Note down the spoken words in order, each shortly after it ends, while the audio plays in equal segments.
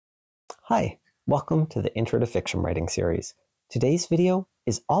Hi, welcome to the Intro to Fiction Writing series. Today's video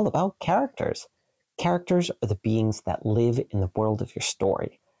is all about characters. Characters are the beings that live in the world of your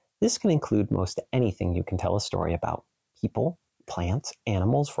story. This can include most anything you can tell a story about. People, plants,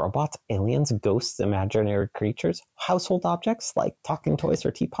 animals, robots, aliens, ghosts, imaginary creatures, household objects like talking toys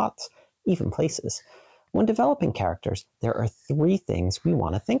or teapots, even places. When developing characters, there are three things we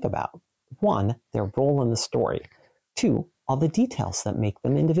want to think about. 1, their role in the story. 2, all the details that make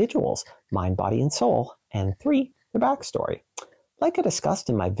them individuals, mind, body, and soul. And 3, their backstory. Like I discussed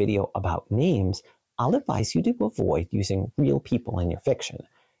in my video about names, I'll advise you to avoid using real people in your fiction.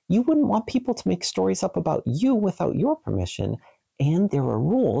 You wouldn't want people to make stories up about you without your permission, and there are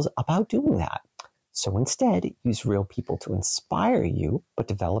rules about doing that. So instead, use real people to inspire you, but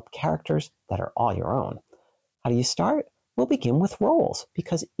develop characters that are all your own. How do you start? We'll begin with roles,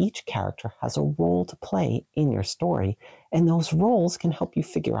 because each character has a role to play in your story, and those roles can help you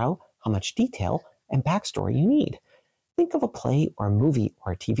figure out how much detail and backstory you need. Think of a play or a movie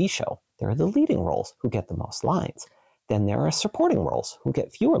or a TV show. There are the leading roles who get the most lines. Then there are supporting roles who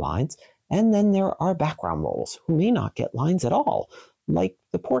get fewer lines, and then there are background roles who may not get lines at all, like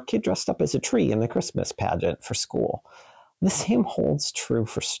the poor kid dressed up as a tree in the Christmas pageant for school. The same holds true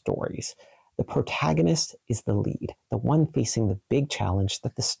for stories. The protagonist is the lead, the one facing the big challenge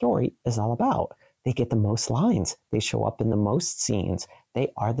that the story is all about. They get the most lines. They show up in the most scenes.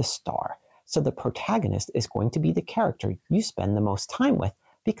 They are the star. So the protagonist is going to be the character you spend the most time with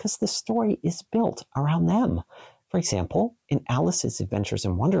because the story is built around them. For example, in Alice's Adventures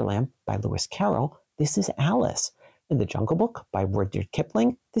in Wonderland by Lewis Carroll, this is Alice. In The Jungle Book by Rudyard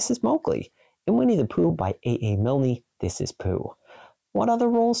Kipling, this is Mowgli. In Winnie the Pooh by A.A. Milne, this is Pooh. What other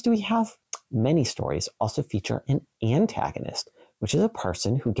roles do we have? Many stories also feature an antagonist, which is a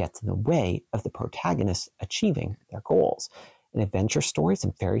person who gets in the way of the protagonist achieving their goals. In adventure stories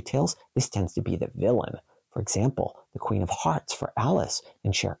and fairy tales, this tends to be the villain. For example, the Queen of Hearts for Alice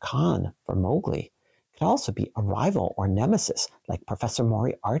and Shere Khan for Mowgli. It could also be a rival or nemesis, like Professor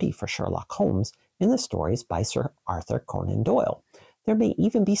Moriarty for Sherlock Holmes in the stories by Sir Arthur Conan Doyle. There may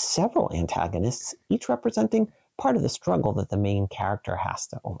even be several antagonists, each representing part of the struggle that the main character has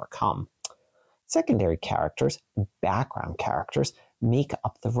to overcome. Secondary characters and background characters make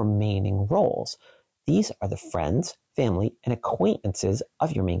up the remaining roles. These are the friends, family, and acquaintances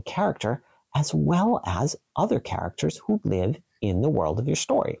of your main character, as well as other characters who live in the world of your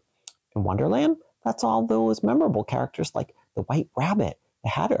story. In Wonderland, that's all those memorable characters like the White Rabbit, the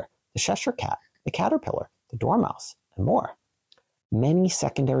Hatter, the Cheshire Cat, the Caterpillar, the Dormouse, and more. Many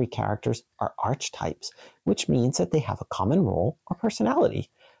secondary characters are archetypes, which means that they have a common role or personality.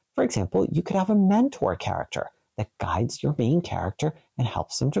 For example, you could have a mentor character that guides your main character and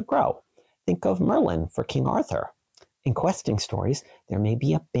helps them to grow. Think of Merlin for King Arthur. In questing stories, there may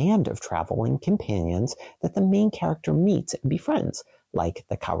be a band of traveling companions that the main character meets and befriends, like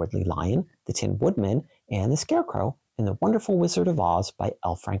the Cowardly Lion, the Tin Woodman, and the Scarecrow in The Wonderful Wizard of Oz by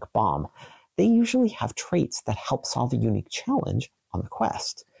L. Frank Baum. They usually have traits that help solve a unique challenge on the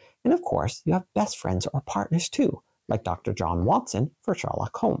quest. And of course, you have best friends or partners too, like Dr. John Watson for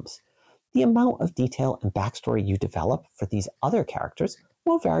Sherlock Holmes. The amount of detail and backstory you develop for these other characters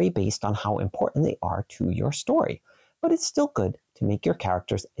will vary based on how important they are to your story, but it's still good to make your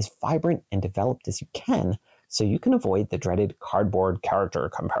characters as vibrant and developed as you can so you can avoid the dreaded cardboard character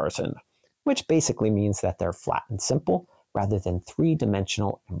comparison, which basically means that they're flat and simple rather than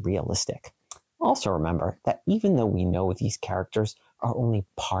three-dimensional and realistic. Also remember that even though we know these characters are only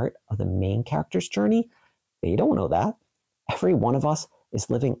part of the main character's journey, they don't know that. Every one of us is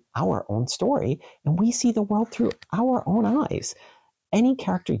living our own story, and we see the world through our own eyes. Any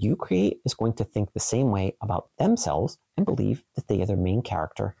character you create is going to think the same way about themselves and believe that they are the main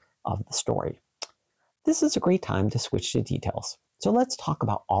character of the story. This is a great time to switch to details. So let's talk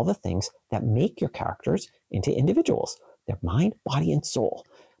about all the things that make your characters into individuals, their mind, body, and soul.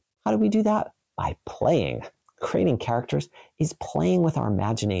 How do we do that? By playing. Creating characters is playing with our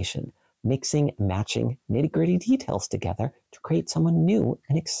imagination, mixing and matching nitty-gritty details together to create someone new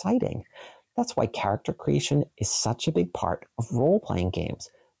and exciting. That's why character creation is such a big part of role-playing games,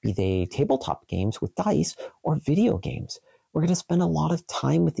 be they tabletop games with dice or video games. We're going to spend a lot of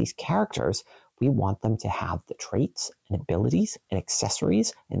time with these characters. We want them to have the traits and abilities and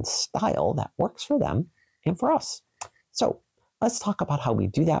accessories and style that works for them and for us. So let's talk about how we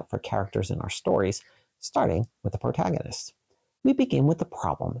do that for characters in our stories, starting with the protagonist. We begin with the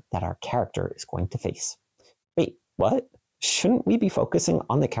problem that our character is going to face. Wait, what? Shouldn't we be focusing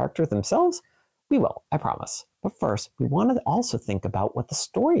on the character themselves? We will, I promise. But first, we want to also think about what the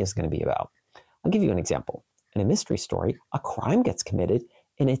story is going to be about. I'll give you an example. In a mystery story, a crime gets committed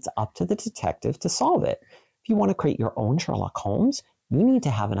and it's up to the detective to solve it. If you want to create your own Sherlock Holmes, you need to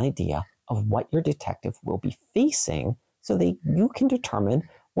have an idea of what your detective will be facing so that you can determine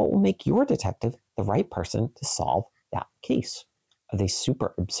what will make your detective the right person to solve that case. Are they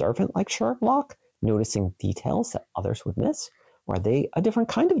super observant like Sherlock, noticing details that others would miss? Or are they a different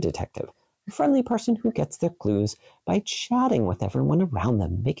kind of detective, a friendly person who gets their clues by chatting with everyone around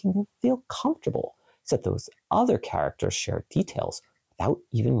them, making them feel comfortable so that those other characters share details without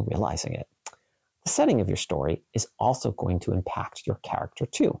even realizing it? The setting of your story is also going to impact your character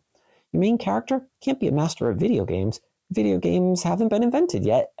too. Your main character can't be a master of video games. Video games haven't been invented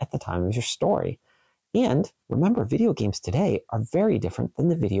yet at the time of your story. And remember, video games today are very different than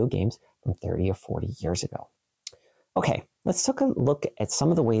the video games from 30 or 40 years ago. Okay, let's take a look at some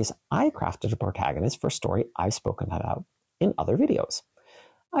of the ways I crafted a protagonist for a story I've spoken about in other videos.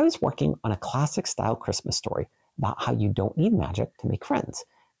 I was working on a classic style Christmas story about how you don't need magic to make friends.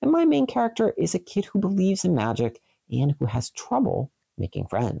 And my main character is a kid who believes in magic and who has trouble making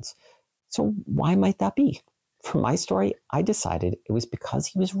friends. So why might that be? For my story, I decided it was because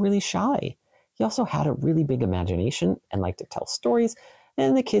he was really shy. He also had a really big imagination and liked to tell stories,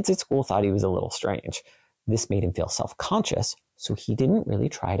 and the kids at school thought he was a little strange. This made him feel self-conscious, so he didn't really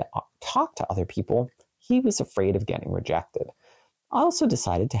try to talk to other people. He was afraid of getting rejected. I also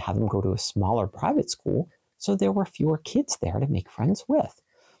decided to have him go to a smaller private school so there were fewer kids there to make friends with.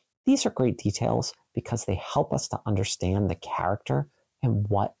 These are great details because they help us to understand the character and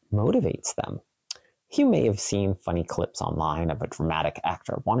what motivates them. You may have seen funny clips online of a dramatic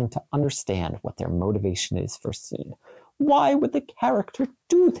actor wanting to understand what their motivation is for a scene. Why would the character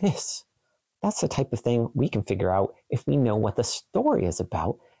do this? That's the type of thing we can figure out if we know what the story is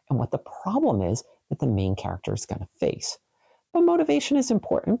about and what the problem is that the main character is going to face. But motivation is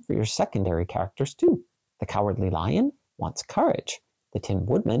important for your secondary characters too. The Cowardly Lion wants courage. The Tin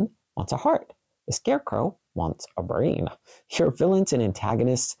Woodman wants a heart. The Scarecrow wants a brain. Your villains and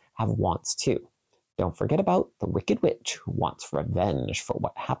antagonists have wants too. Don't forget about the Wicked Witch who wants revenge for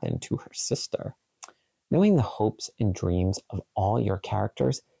what happened to her sister. Knowing the hopes and dreams of all your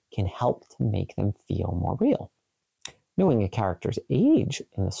characters can help to make them feel more real. Knowing a character's age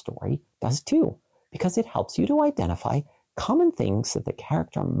in the story does too, because it helps you to identify common things that the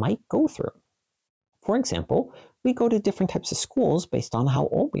character might go through. For example, we go to different types of schools based on how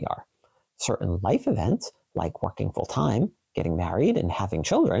old we are. Certain life events, like working full-time, getting married, and having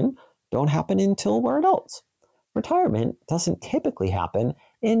children, don't happen until we're adults. Retirement doesn't typically happen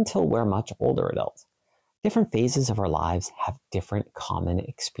until we're much older adults. Different phases of our lives have different common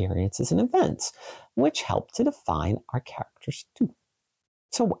experiences and events, which help to define our characters too.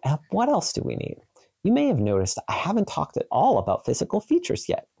 So what else do we need? You may have noticed I haven't talked at all about physical features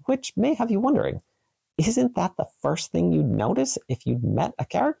yet, which may have you wondering, isn't that the first thing you'd notice if you'd met a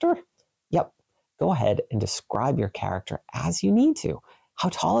character? Yep, go ahead and describe your character as you need to. How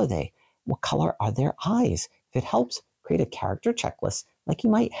tall are they? What color are their eyes? If it helps, create a character checklist like you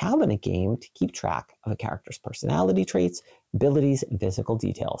might have in a game to keep track of a character's personality traits, abilities, and physical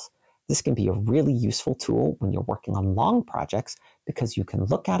details. This can be a really useful tool when you're working on long projects because you can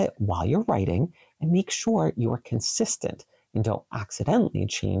look at it while you're writing and make sure you are consistent and don't accidentally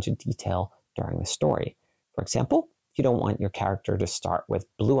change a detail during the story. For example, you don't want your character to start with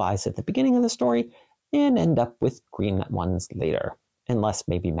blue eyes at the beginning of the story and end up with green ones later, unless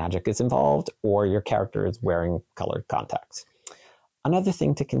maybe magic is involved or your character is wearing colored contacts. Another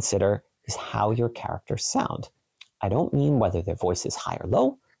thing to consider is how your characters sound. I don't mean whether their voice is high or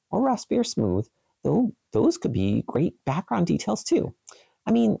low, or raspy or smooth, though those could be great background details too.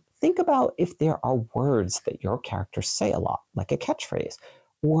 I mean, think about if there are words that your characters say a lot, like a catchphrase,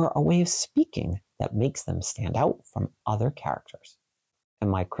 or a way of speaking that makes them stand out from other characters. In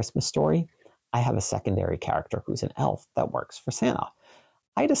my Christmas story, I have a secondary character who's an elf that works for Santa.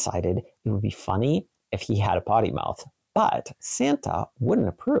 I decided it would be funny if he had a potty mouth, but Santa wouldn't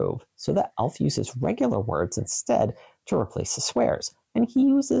approve, so the elf uses regular words instead to replace the swears, and he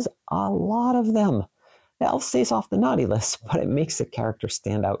uses a lot of them. The elf stays off the naughty list, but it makes the character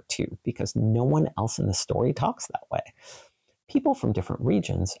stand out too, because no one else in the story talks that way. People from different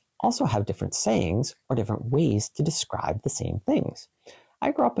regions also have different sayings or different ways to describe the same things.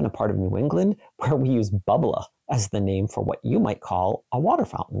 I grew up in a part of New England where we use bubbler as the name for what you might call a water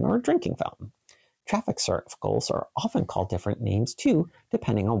fountain or a drinking fountain. Traffic circles are often called different names too,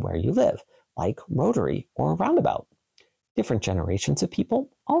 depending on where you live, like rotary or roundabout. Different generations of people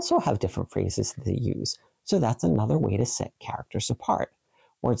also have different phrases that they use, so that's another way to set characters apart.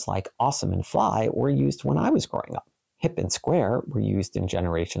 Words like awesome and fly were used when I was growing up. Hip and square were used in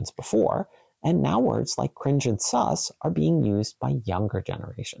generations before, and now words like cringe and sus are being used by younger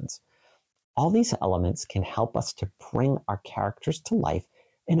generations. All these elements can help us to bring our characters to life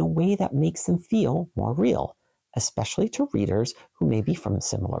in a way that makes them feel more real, especially to readers who may be from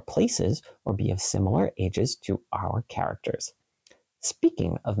similar places or be of similar ages to our characters.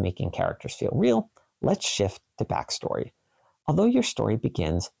 Speaking of making characters feel real, let's shift to backstory. Although your story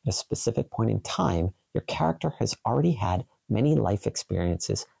begins at a specific point in time, your character has already had many life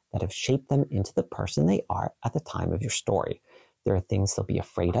experiences that have shaped them into the person they are at the time of your story. There are things they'll be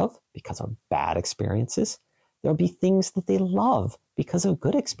afraid of because of bad experiences. There'll be things that they love because of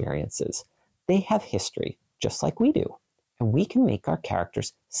good experiences. They have history, just like we do, and we can make our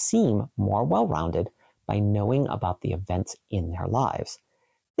characters seem more well-rounded by knowing about the events in their lives.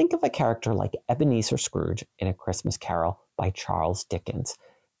 Think of a character like Ebenezer Scrooge in A Christmas Carol by Charles Dickens.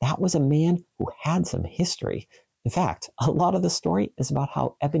 That was a man who had some history. In fact, a lot of the story is about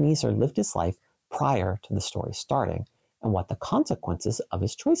how Ebenezer lived his life prior to the story starting, and what the consequences of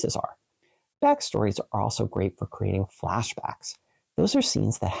his choices are. Backstories are also great for creating flashbacks. Those are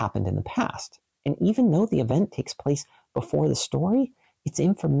scenes that happened in the past, and even though the event takes place before the story, it's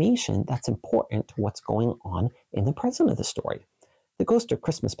information that's important to what's going on in the present of the story. The Ghost of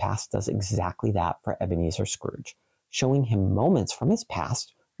Christmas Past does exactly that for Ebenezer Scrooge, showing him moments from his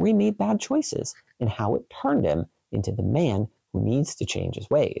past where he made bad choices and how it turned him into the man who needs to change his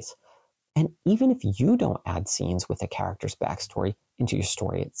ways. And even if you don't add scenes with a character's backstory into your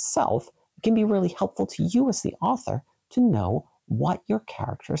story itself, it can be really helpful to you as the author to know what your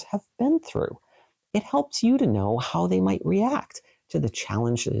characters have been through. It helps you to know how they might react to the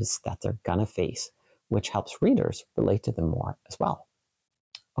challenges that they're gonna face, which helps readers relate to them more as well.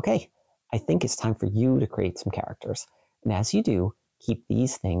 Okay, I think it's time for you to create some characters. And as you do, keep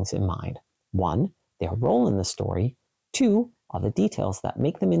these things in mind. 1, their role in the story. 2, all the details that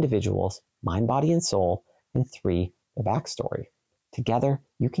make them individuals, mind, body, and soul. And 3, their backstory. Together,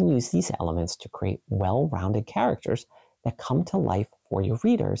 you can use these elements to create well-rounded characters that come to life for your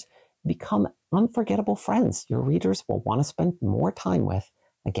readers and become unforgettable friends your readers will want to spend more time with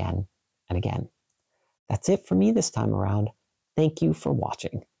again and again. That's it for me this time around. Thank you for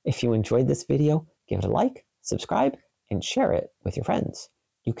watching. If you enjoyed this video, give it a like, subscribe, and share it with your friends.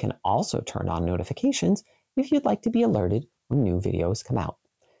 You can also turn on notifications if you'd like to be alerted when new videos come out.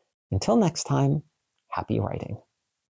 Until next time, happy writing.